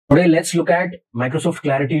Today, let's look at Microsoft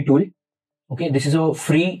Clarity tool. Okay, this is a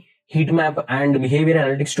free heat map and behavior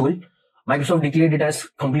analytics tool. Microsoft declared it as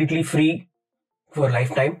completely free for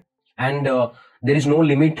lifetime, and there is no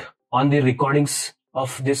limit on the recordings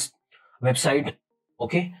of this website.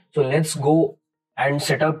 Okay, so let's go and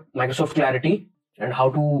set up Microsoft Clarity and how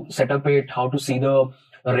to set up it, how to see the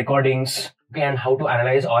recordings, okay, and how to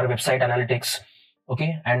analyze our website analytics,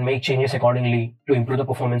 okay, and make changes accordingly to improve the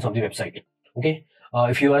performance of the website. Okay,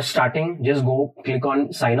 if you are starting, just go click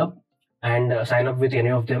on sign up and sign up with any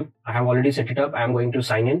of them. I have already set it up. I am going to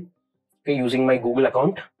sign in, okay, using my Google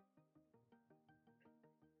account.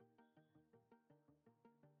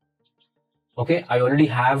 Okay, I already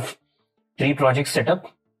have 3 projects set up.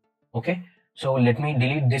 Okay, so let me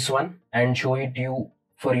delete this one and show it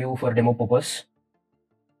for you for demo purpose.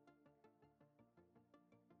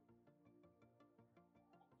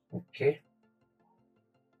 Okay,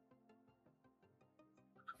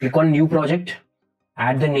 click on new project,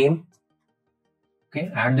 add the name,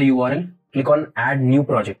 okay, add the URL, click on add new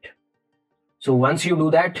project. So once you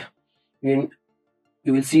do that, you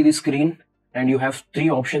will see the screen and you have 3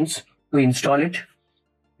 options to install it.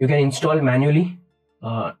 You can install manually,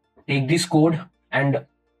 take this code and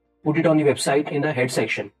put it on the website in the head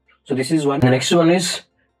section. So this is one. The next one is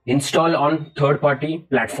install on third-party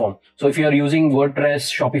platform. So if you are using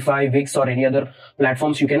WordPress, Shopify, Wix or any other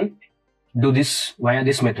platforms, you can do this via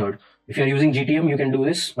this method. If you are using GTM, you can do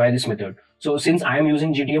this via this method. So since I am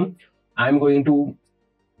using GTM, I am going to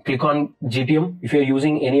click on GTM. If you are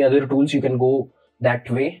using any other tools, you can go that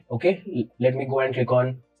way. Okay, let me go and click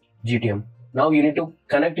on GTM. Now you need to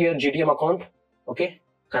connect your GTM account. Okay,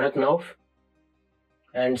 connect now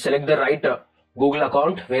and select the right Google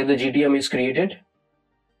account where the GTM is created.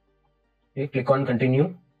 Okay, click on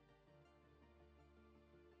continue.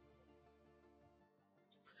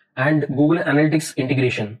 And Google Analytics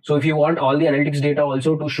integration. So if you want all the analytics data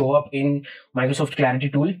also to show up in Microsoft Clarity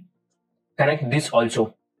tool, connect this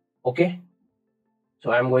also. Okay,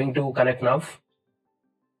 so I'm going to connect now.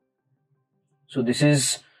 So this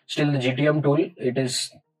is still the GTM tool. It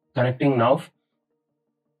is connecting now.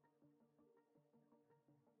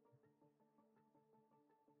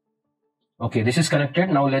 Okay, this is connected.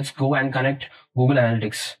 Now let's go and connect Google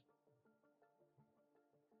Analytics.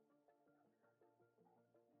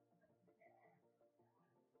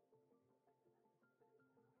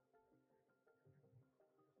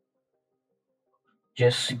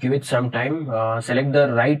 Just give it some time. Select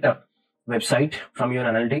the right website from your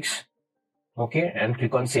analytics. Okay, and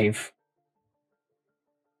click on save.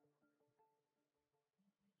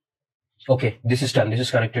 Okay, this is done. This is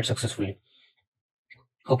connected successfully.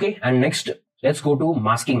 Okay, and next let's go to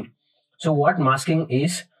masking. So what masking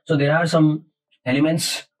is? So there are some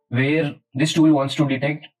elements where this tool wants to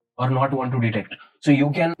detect or not want to detect. So you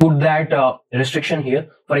can put that restriction here.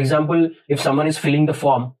 For example, if someone is filling the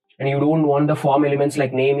form and you don't want the form elements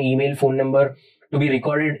like name, email, phone number to be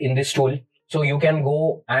recorded in this tool, so you can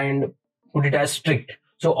go and put it as strict.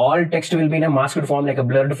 So all text will be in a masked form, like a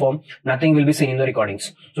blurred form. Nothing will be seen in the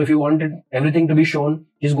recordings. So if you wanted everything to be shown,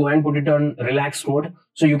 just go and put it on relaxed mode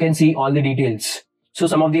so you can see all the details. So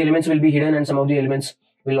some of the elements will be hidden and some of the elements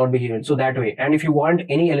will not be hidden. So that way. And if you want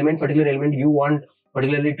any element, particular element you want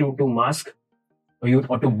particularly to mask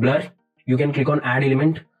or to blur, you can click on add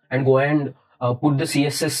element and go and put the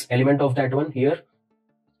CSS element of that one here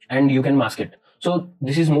and you can mask it. So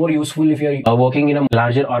this is more useful if you are working in a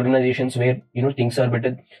larger organizations where things are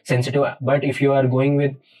better sensitive. But if you are going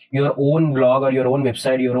with your own blog or your own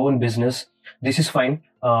website, your own business, this is fine.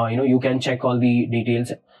 You can check all the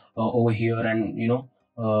details over here and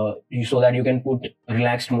so that you can put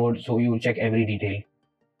relaxed mode so you check every detail.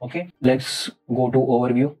 Okay, let's go to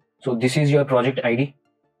overview. So this is your project ID.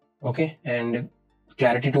 Okay, and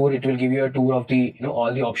Clarity tour, it will give you a tour of the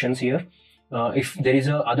all the options here. If there is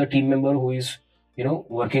a other team member who is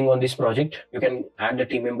working on this project, you can add the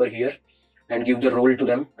team member here and give the role to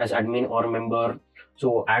them as admin or member.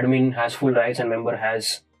 So admin has full rights and member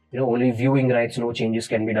has only viewing rights. No changes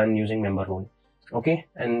can be done using member role. Okay,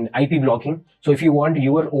 and IP blocking. So if you want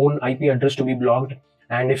your own IP address to be blocked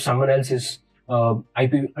and if someone else's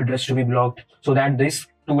IP address to be blocked, so that this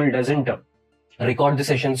tool doesn't record the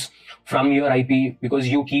sessions from your IP because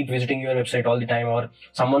you keep visiting your website all the time, or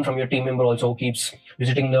someone from your team member also keeps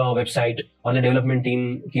visiting the website, or the development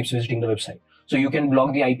team keeps visiting the website. So you can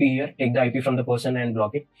block the IP here, take the IP from the person and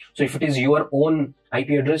block it. So if it is your own IP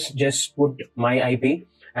address, just put my IP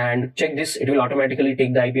and check this. It will automatically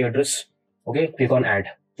take the IP address. Okay, click on add.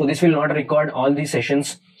 So this will not record all the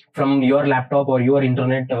sessions from your laptop or your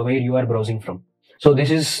internet where you are browsing from. So this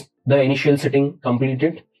is the initial setting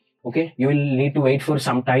completed. Okay, you will need to wait for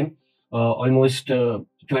some time, almost 12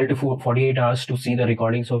 to 48 hours to see the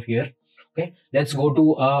recordings of here. Okay, let's go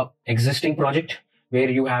to a existing project where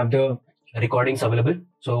you have the recordings available.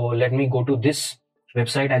 So let me go to this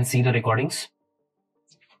website and see the recordings.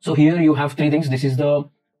 So here you have three things. This is the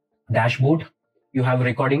dashboard, you have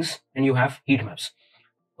recordings, and you have heat maps.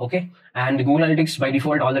 Okay, and Google Analytics, by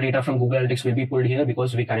default, all the data from Google Analytics will be pulled here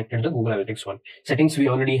because we connected the Google Analytics one. Settings, we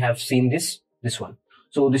already have seen this one.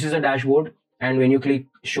 So this is a dashboard, and when you click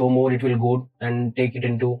show more, it will go and take it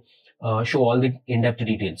into show all the in-depth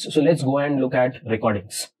details. So let's go and look at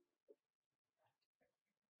recordings.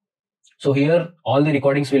 So here all the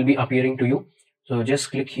recordings will be appearing to you. So just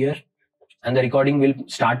click here and the recording will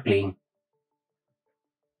start playing.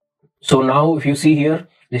 So now if you see here,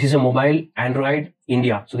 this is a mobile Android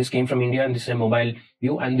India. So this came from India and this is a mobile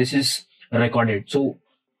view and this is recorded. So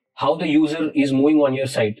how the user is moving on your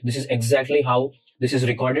site, this is exactly how this is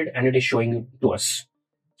recorded and it is showing to us.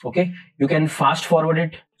 Okay, you can fast forward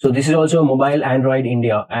it. So this is also a mobile Android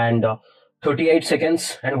India and 38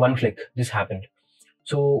 seconds and 1 click this happened.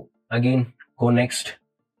 So again, go next.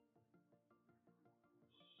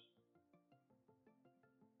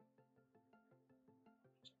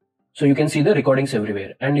 So you can see the recordings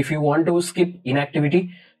everywhere. And if you want to skip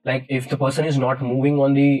inactivity, like if the person is not moving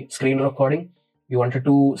on the screen recording, you wanted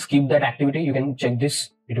to skip that activity, you can check this,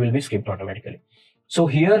 it will be skipped automatically. So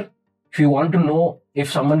here, if you want to know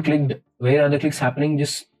if someone clicked, where are the clicks happening,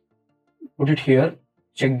 just put it here,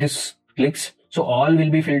 check this clicks. So all will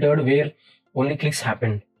be filtered where only clicks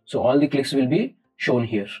happened. So all the clicks will be shown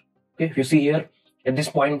here. Okay, if you see here, at this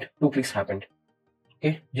point, 2 clicks happened.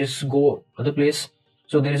 Okay, just go other place.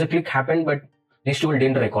 So there is a click happened, but this tool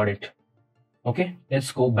didn't record it. Okay,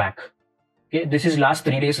 let's go back. Okay, this is last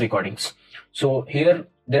 3 days recordings. So here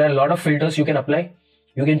there are a lot of filters you can apply.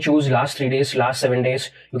 You can choose last 3 days, last 7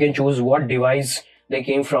 days. You can choose what device they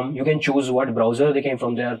came from. You can choose what browser they came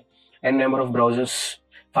from. There are n number of browsers: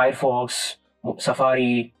 Firefox,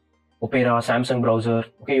 Safari, Opera, Samsung browser.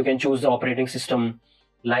 Okay, you can choose the operating system: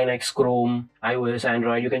 Linux, Chrome, iOS,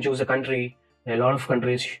 Android. You can choose the country. There are a lot of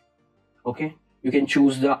countries. Okay, you can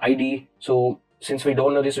choose the ID. So since we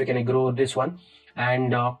don't know this, we can ignore this one.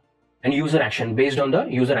 And user action, based on the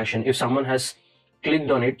user action. If someone has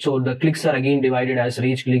clicked on it, so the clicks are again divided as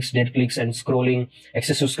reach clicks, dead clicks, and scrolling,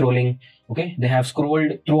 excessive scrolling. Okay, they have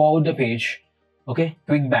scrolled throughout the page. Okay,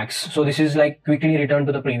 quick backs. So this is like quickly return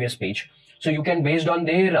to the previous page. So you can, based on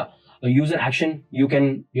their user action, you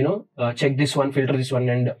can, check this one, filter this one,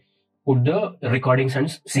 and put the recordings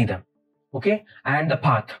and see them. Okay, and the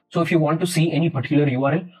path. So if you want to see any particular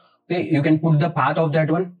URL, okay, you can put the path of that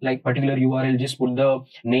one, like particular URL, just put the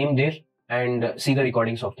name there and see the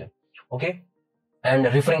recordings of them. Okay, and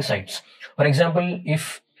referring sites. For example,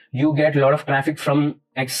 if you get a lot of traffic from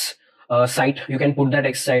X site, you can put that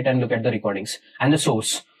X site and look at the recordings and the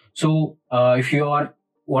source. So if you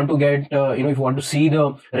want to get, if you want to see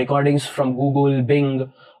the recordings from Google,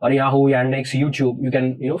 Bing, or Yahoo, Yandex, YouTube, you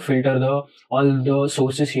can, filter all the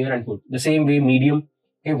sources here and put the same way Medium.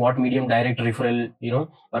 Okay, what medium, direct referral,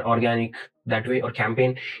 or organic that way, or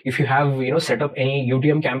campaign. If you have, set up any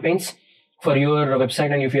UTM campaigns for your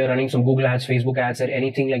website, and if you're running some Google ads, Facebook ads, or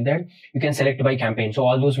anything like that, you can select by campaign. So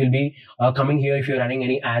all those will be coming here. If you're running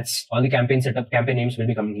any ads, all the campaign setup, campaign names will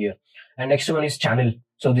be coming here. And next one is channel.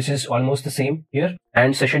 So this is almost the same here.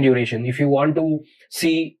 And session duration. If you want to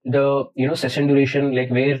see the, session duration,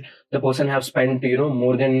 like where the person have spent,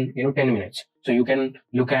 more than, 10 minutes. So you can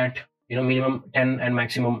look at, minimum 10 and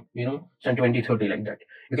maximum, 20, 30 like that.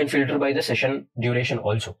 You can filter by the session duration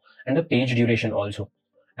also, and the page duration also,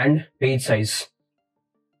 and page size,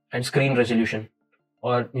 and screen resolution,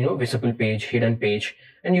 or, visible page, hidden page.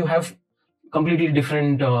 And you have completely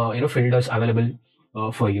different, filters available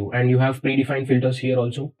for you. And you have predefined filters here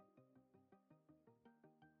also.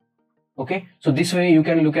 Okay, so this way you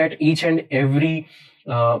can look at each and every,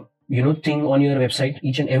 thing on your website,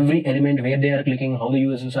 each and every element, where they are clicking, how the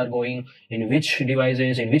users are going, in which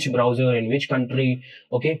devices, in which browser, in which country.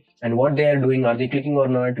 Okay, and what they are doing, are they clicking or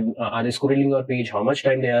not, are they scrolling your page, how much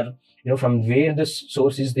time they are, from where the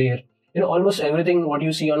source is there, almost everything what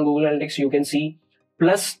you see on Google Analytics you can see,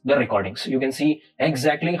 plus the recordings. You can see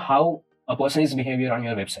exactly how a person's behavior on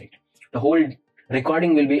your website. The whole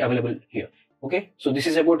recording will be available here. Okay, so this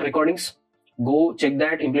is about recordings. Go check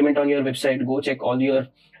that, implement on your website. Go check all your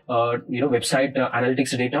website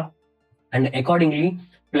analytics data, and accordingly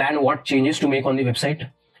plan what changes to make on the website,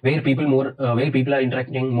 where people are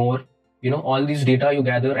interacting more. All these data you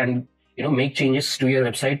gather and make changes to your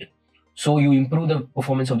website, so you improve the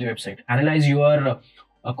performance of the website. Analyze your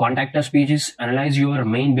contact us pages, analyze your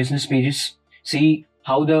main business pages, see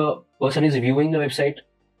how the person is viewing the website,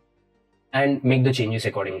 and make the changes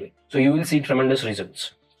accordingly. So you will see tremendous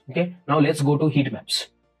results. Okay, now let's go to heat maps.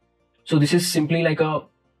 So this is simply like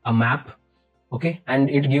a map, okay, and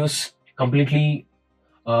it gives completely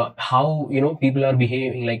how people are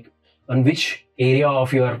behaving, like on which area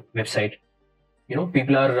of your website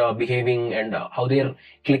people are behaving, and how they're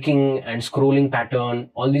clicking and scrolling pattern.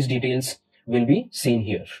 All these details will be seen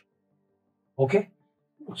here. Okay,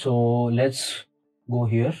 so let's go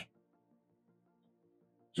here.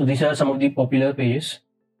 So these are some of the popular pages.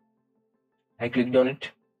 I clicked on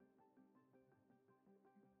it.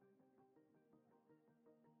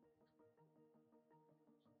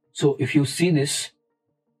 So if you see this,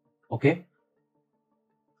 okay,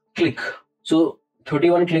 click. So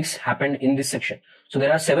 31 clicks happened in this section. So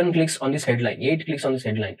there are 7 clicks on this headline, 8 clicks on this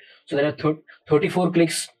headline. So there are 34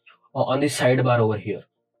 clicks on this sidebar over here.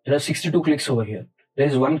 There are 62 clicks over here. There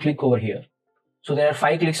is 1 click over here. So there are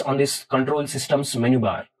 5 clicks on this control systems menu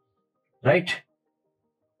bar, right?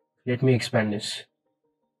 Let me expand this.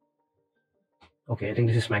 Okay, I think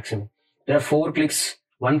this is maximum. There are 4 clicks,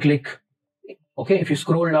 1 click. Okay, if you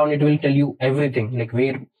scroll down, it will tell you everything, like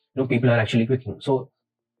where people are actually clicking. So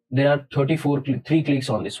there are 3 clicks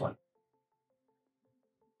on this one.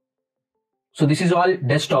 So this is all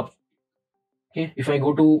desktop. Okay, if I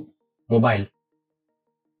go to mobile,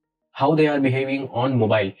 how they are behaving on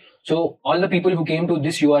mobile. So all the people who came to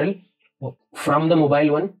this URL from the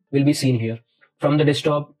mobile one will be seen here. From the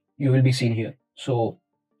desktop, you will be seen here. So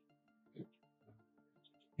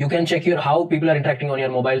you can check here how people are interacting on your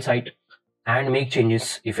mobile site and make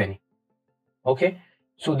changes if any. Okay,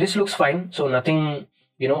 so this looks fine. So nothing,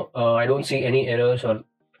 I don't see any errors or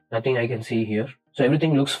nothing I can see here. So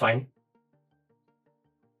everything looks fine.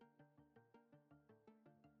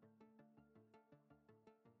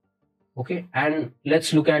 Okay, and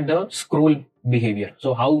let's look at the scroll behavior.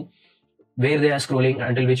 So where they are scrolling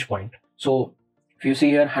until which point. So if you see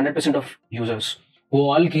here, 100% of users who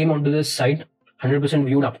all came onto this site, 100%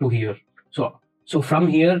 viewed up to here. So from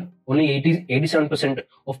here, only 87%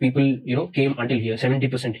 of people, came until here,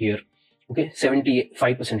 70% here. Okay,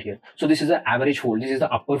 75% here. So this is the average fold. This is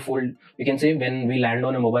the upper fold. We can say when we land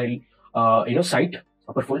on a mobile, site,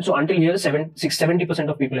 upper fold. So until here, 70%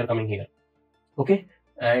 of people are coming here. Okay,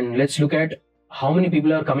 and let's look at how many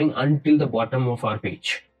people are coming until the bottom of our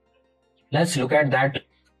page. Let's look at that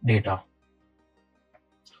data.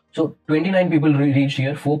 So 29 people reached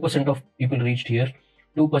here, 4% of people reached here,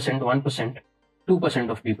 2%, 1%, 2%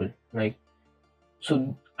 of people, right?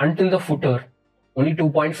 So until the footer, only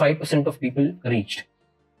 2.5% of people reached.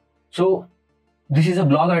 So this is a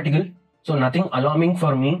blog article, so nothing alarming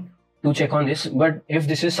for me to check on this. But if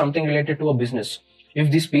this is something related to a business,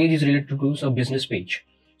 if this page is related to a business page,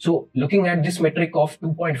 so looking at this metric of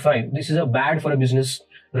 2.5, this is a bad for a business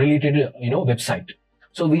related, website.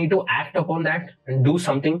 So we need to act upon that and do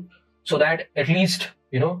something so that at least,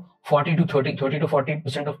 30 to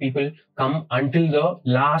 40% of people come until the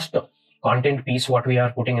last content piece, what we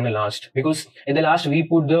are putting in the last. Because in the last, we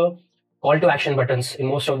put the call to action buttons in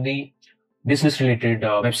most of the business related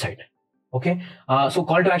website. Okay. So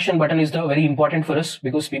call to action button is the very important for us,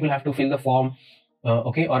 because people have to fill the form,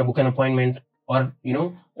 okay, or book an appointment, or,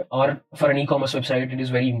 or for an e-commerce website, it is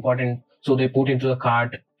very important. So they put into the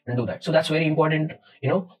cart and do that. So that's very important,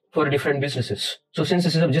 for different businesses. So since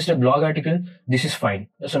this is just a blog article, this is fine.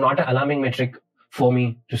 So not an alarming metric for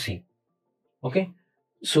me to see. Okay.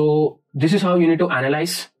 So this is how you need to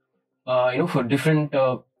analyze, for different,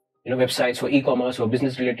 websites, for e-commerce, for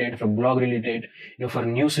business related, for blog related, for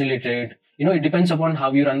news related. It depends upon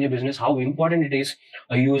how you run your business, how important it is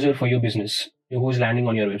a user for your business who is landing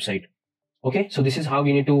on your website. Okay. So this is how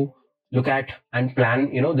you need to look at and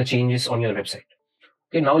plan, the changes on your website.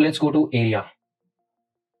 Okay. Now let's go to area.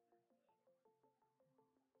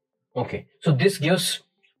 Okay. So this gives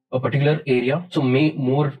a particular area. So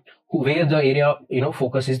where the area,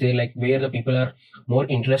 focus is there, like where the people are more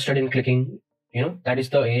interested in clicking, that is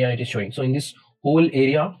the area it is showing. So in this whole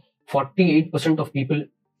area, 48% of people,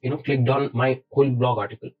 clicked on my whole blog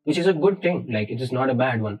article, which is a good thing. Like it is not a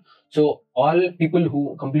bad one. So all people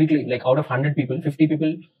who completely, like out of 100 people, 50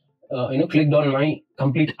 people, clicked on my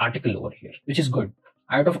complete article over here, which is good.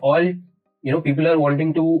 Out of all, people are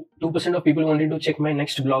 2% of people wanting to check my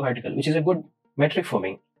next blog article, which is a good metric for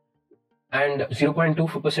me. And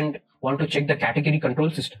 0.24% want to check the category control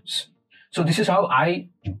systems. So this is how I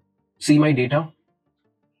see my data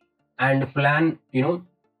and plan,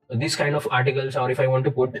 this kind of articles, or if I want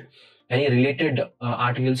to put any related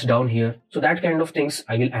articles down here. So that kind of things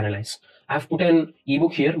I will analyze. I've put an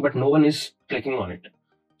ebook here, but no one is clicking on it.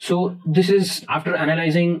 So this is after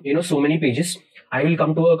analyzing, so many pages. I will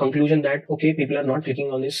come to a conclusion that, okay, people are not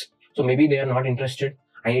clicking on this, so maybe they are not interested.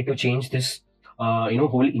 I need to change this,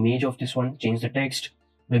 whole image of this one, change the text,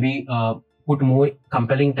 maybe put more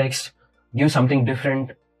compelling text, give something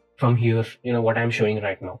different from here, what I'm showing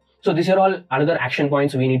right now. So these are all another action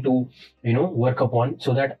points we need to, work upon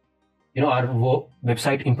so that, our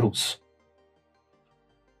website improves.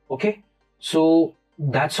 Okay, so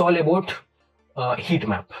that's all about heat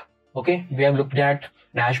map. Okay, we have looked at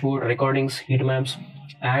dashboard, recordings, heat maps,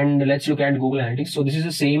 and let's look at Google Analytics. So this is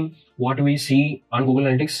the same what we see on Google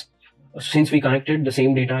Analytics. Since we connected, the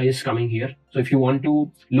same data is coming here. So if you want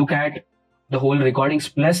to look at the whole recordings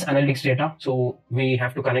plus analytics data, so we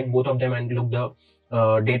have to connect both of them and look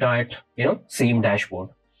the data at same dashboard,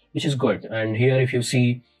 which is good. And here, if you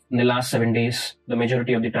see in the last 7 days, the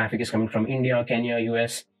majority of the traffic is coming from India, Kenya,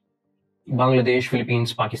 US, Bangladesh,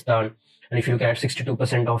 Philippines, Pakistan. And if you look at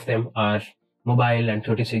 62% of them are mobile and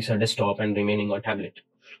 36 are desktop and remaining on tablet.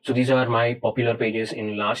 So these are my popular pages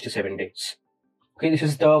in last 7 days. Okay, this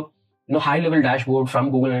is the high level dashboard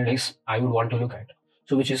from Google Analytics I would want to look at.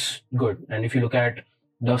 So which is good. And if you look at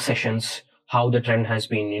the sessions, how the trend has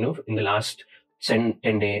been, in the last 10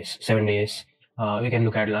 days, 7 days, we can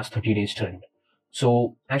look at last 30 days trend.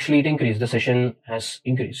 So actually it increased, the session has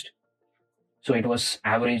increased. So it was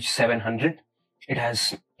average 700. It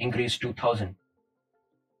has increased to 1000.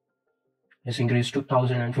 It's increased to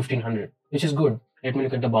 1000 and 1500, which is good. Let me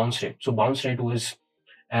look at the bounce rate. So bounce rate was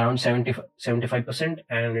around 75%,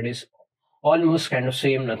 and it is almost kind of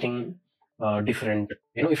same, nothing different.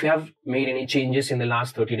 If you have made any changes in the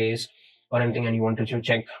last 30 days or anything and you want to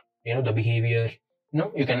check, the behavior,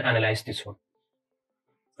 you can analyze this one.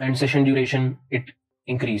 And session duration, it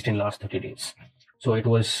increased in last 30 days. So it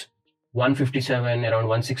was 157, around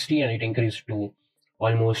 160, and it increased to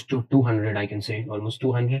almost to 200, I can say, almost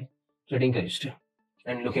 200. So it increased.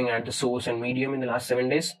 And looking at the source and medium in the last 7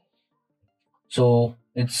 days, so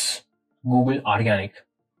it's Google Organic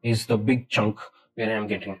is the big chunk where I'm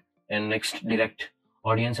getting, and next direct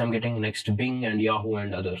audience I'm getting, next Bing and Yahoo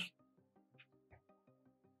and other.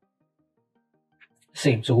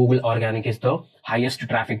 Same. So Google Organic is the highest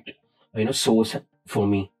traffic, source for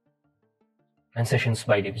me. And sessions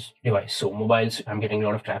by device. So mobiles, I'm getting a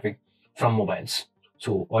lot of traffic from mobiles.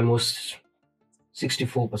 So almost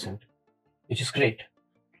 64%, which is great.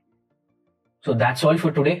 So that's all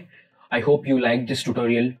for today. I hope you liked this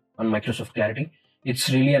tutorial on Microsoft Clarity. It's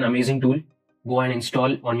really an amazing tool. Go and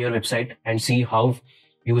install on your website and see how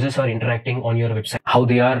users are interacting on your website, how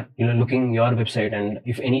they are, looking your website, and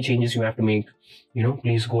if any changes you have to make,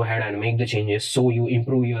 please go ahead and make the changes so you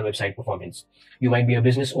improve your website performance. You might be a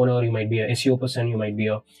business owner, you might be a SEO person, you might be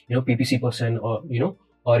a, PPC person, or,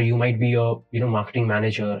 or you might be a, marketing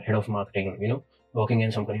manager, head of marketing, working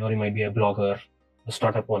in some company, or you might be a blogger, a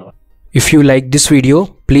startup owner. If you like this video,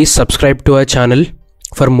 please subscribe to our channel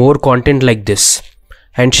for more content like this,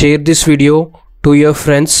 and share this video to your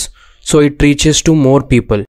friends so it reaches to more people.